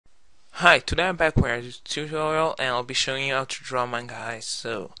Hi, today I'm back with a tutorial and I'll be showing you how to draw manga eyes.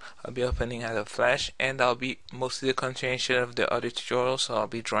 So I'll be opening Adobe Flash and I'll be mostly the continuation of the other tutorial, so I'll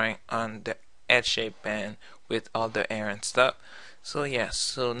be drawing on the head shape and with all the air and stuff. So yeah,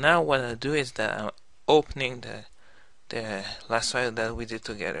 so now what I'll do is that I'm opening the last file that we did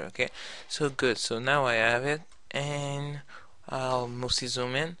together, okay? So good, so now I have it and I'll mostly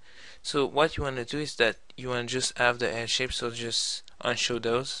zoom in. So what you want to do is that you want to just have the head shape, so just unshow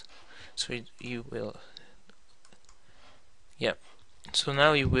those. So you will, yep. So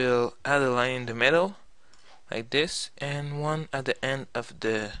now you will add a line in the middle like this and one at the end of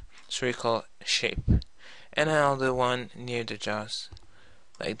the spherical shape and another one near the jaws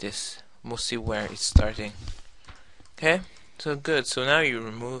like this, mostly where it's starting. Okay, so good. So now you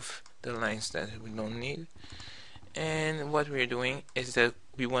remove the lines that we don't need, and what we're doing is that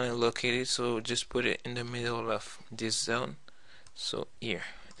we want to locate it, so just put it in the middle of this zone. So here,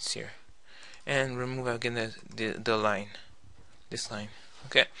 it's here, and remove again the line, this line.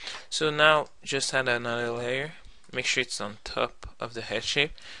 Okay, so now just add another layer, make sure it's on top of the head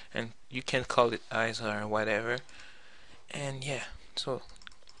shape, and you can call it eyes or whatever. And yeah, so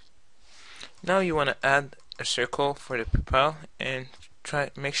now you want to add a circle for the pupil and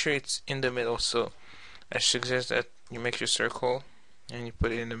make sure it's in the middle. So I suggest that you make your circle and you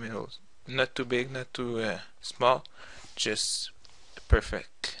put it in the middle, not too big, not too small, just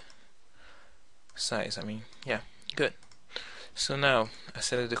perfect size. I mean, yeah, good. So now I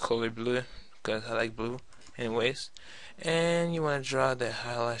select the color blue because I like blue anyways, and you want to draw the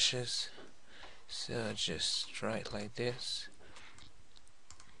eyelashes, so just draw it like this,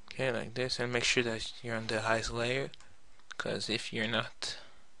 okay, like this, and make sure that you're on the highest layer, because if you're not,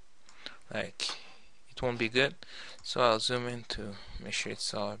 like, it won't be good. So I'll zoom in to make sure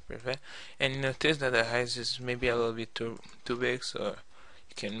it's all perfect, and you notice that the highest is maybe a little bit too big, so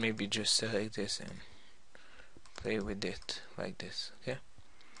you can maybe just select this and play with it like this, okay?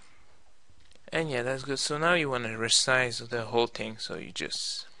 And yeah, that's good. So now you want to resize the whole thing, so you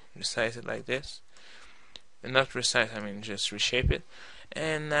just resize it like this, and not resize, I mean just reshape it.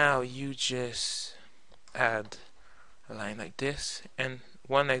 And now you just add a line like this and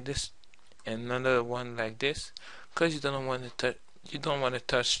one like this and another one like this, because you don't want to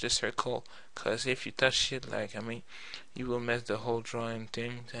touch the circle, because if you touch it, like, I mean, you will mess the whole drawing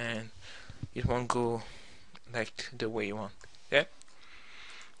thing and it won't go like the way you want. Okay,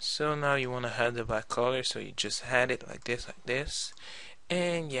 so now you want to add the black color, so you just add it like this,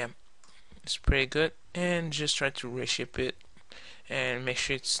 and yeah, it's pretty good. And just try to reshape it and make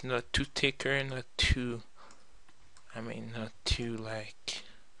sure it's not too thicker, not too, I mean, not too like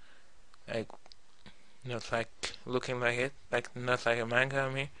not like looking like it, like not like a manga, I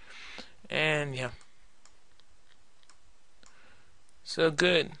mean. And yeah, so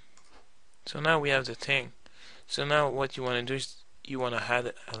good. So now we have the thing. So now what you want to do is you want to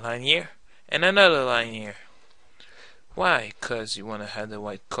add a line here and another line here. Why? Because you want to add the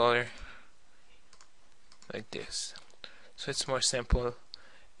white color like this. So it's more simple,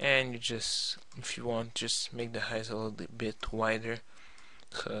 and you just, if you want, just make the eyes a little bit wider,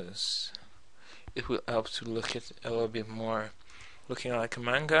 because it will help to look it a little bit more looking like a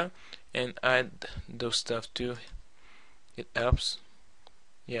manga, and add those stuff too. It helps,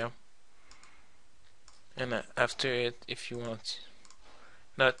 yeah. And after it, if you want,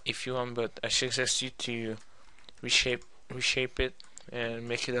 not if you want, but I suggest you to reshape it and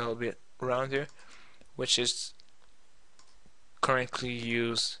make it a little bit rounder, which is currently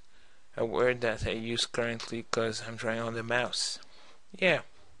use a word that I use currently because I'm drawing on the mouse. Yeah.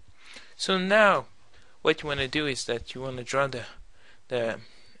 So now what you want to do is that you want to draw the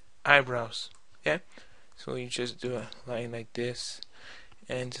eyebrows. Yeah. So you just do a line like this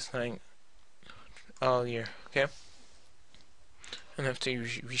and just line all here. Okay. And after you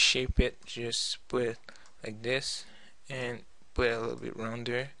reshape it, just put it like this and put it a little bit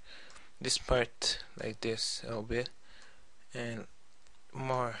rounder. This part like this a little bit, and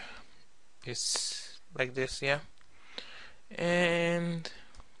more, it's like this, yeah. And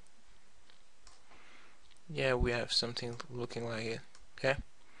yeah, we have something looking like it. Okay,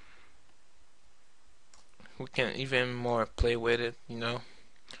 we can even more play with it, you know,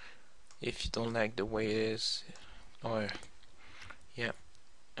 if you don't like the way it is, or yeah.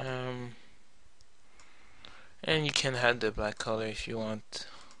 And you can add the black color if you want,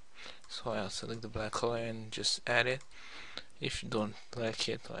 so I'll select the black color and just add it. If you don't like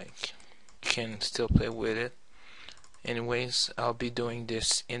it, like, you can still play with it. Anyways, I'll be doing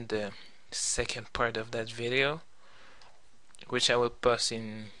this in the second part of that video, which I will post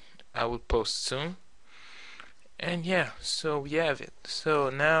soon. And yeah, so we have it. So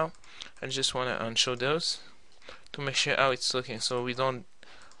now I just want to unshow those to make sure how it's looking, so we don't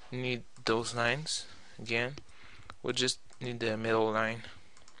need those lines again. We'll just need the middle line.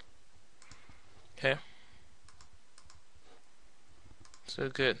 Okay, so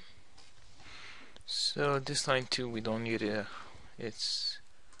good. So this line too, we don't need it, it's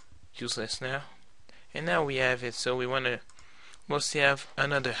useless now. And now we have it, so we want to mostly have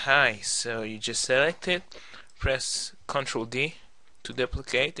another eye, so you just select it, press Ctrl D to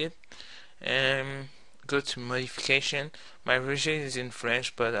duplicate it, and go to modification. My version is in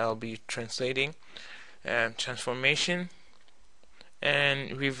French, but I'll be translating. Transformation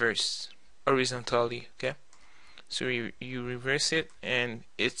and reverse horizontally. Okay, so you reverse it and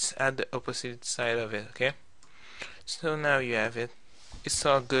it's at the opposite side of it. Okay, so now you have it. It's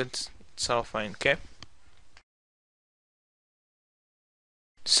all good, it's all fine. Okay,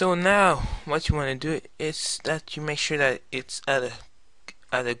 so now what you want to do is that you make sure that it's at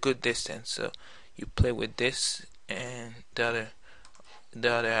a good distance. So you play with this and the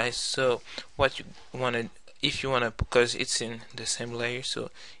other eye. So what you want to, if you want to, because it's in the same layer,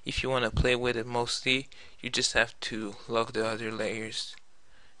 so if you want to play with it mostly, you just have to lock the other layers,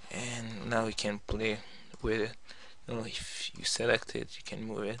 and now you can play with it. You know, if you select it, you can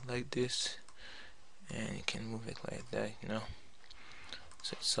move it like this, and you can move it like that, you know.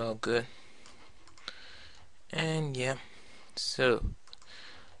 So it's all good. And yeah, so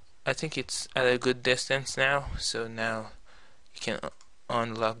I think it's at a good distance now, so now you can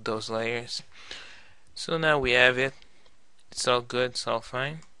unlock those layers. So now we have it. It's all good, it's all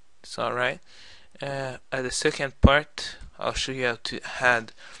fine, it's alright. At the second part, I'll show you how to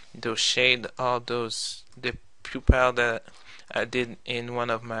add those shade, all those, the pupil that I did in one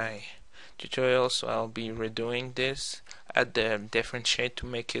of my tutorials. So I'll be redoing this, add the different shade to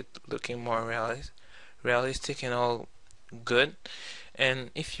make it looking more realistic and all good.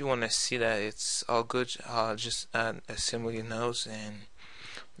 And if you want to see that it's all good, I'll just add a simile nose and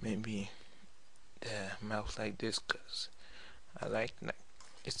maybe the mouth like this, because I like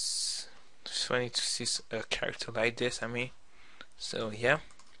it's funny to see a character like this, I mean. So yeah,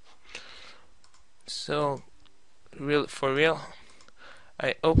 so for real,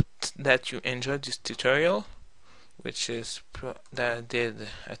 I hope that you enjoyed this tutorial, which is that I did,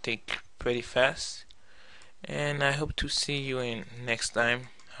 I think, pretty fast, and I hope to see you in next time.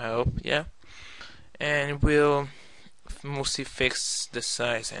 I hope, yeah, and we'll mostly fix the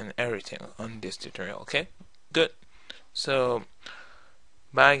size and everything on this tutorial. Okay, good. So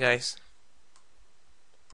bye guys.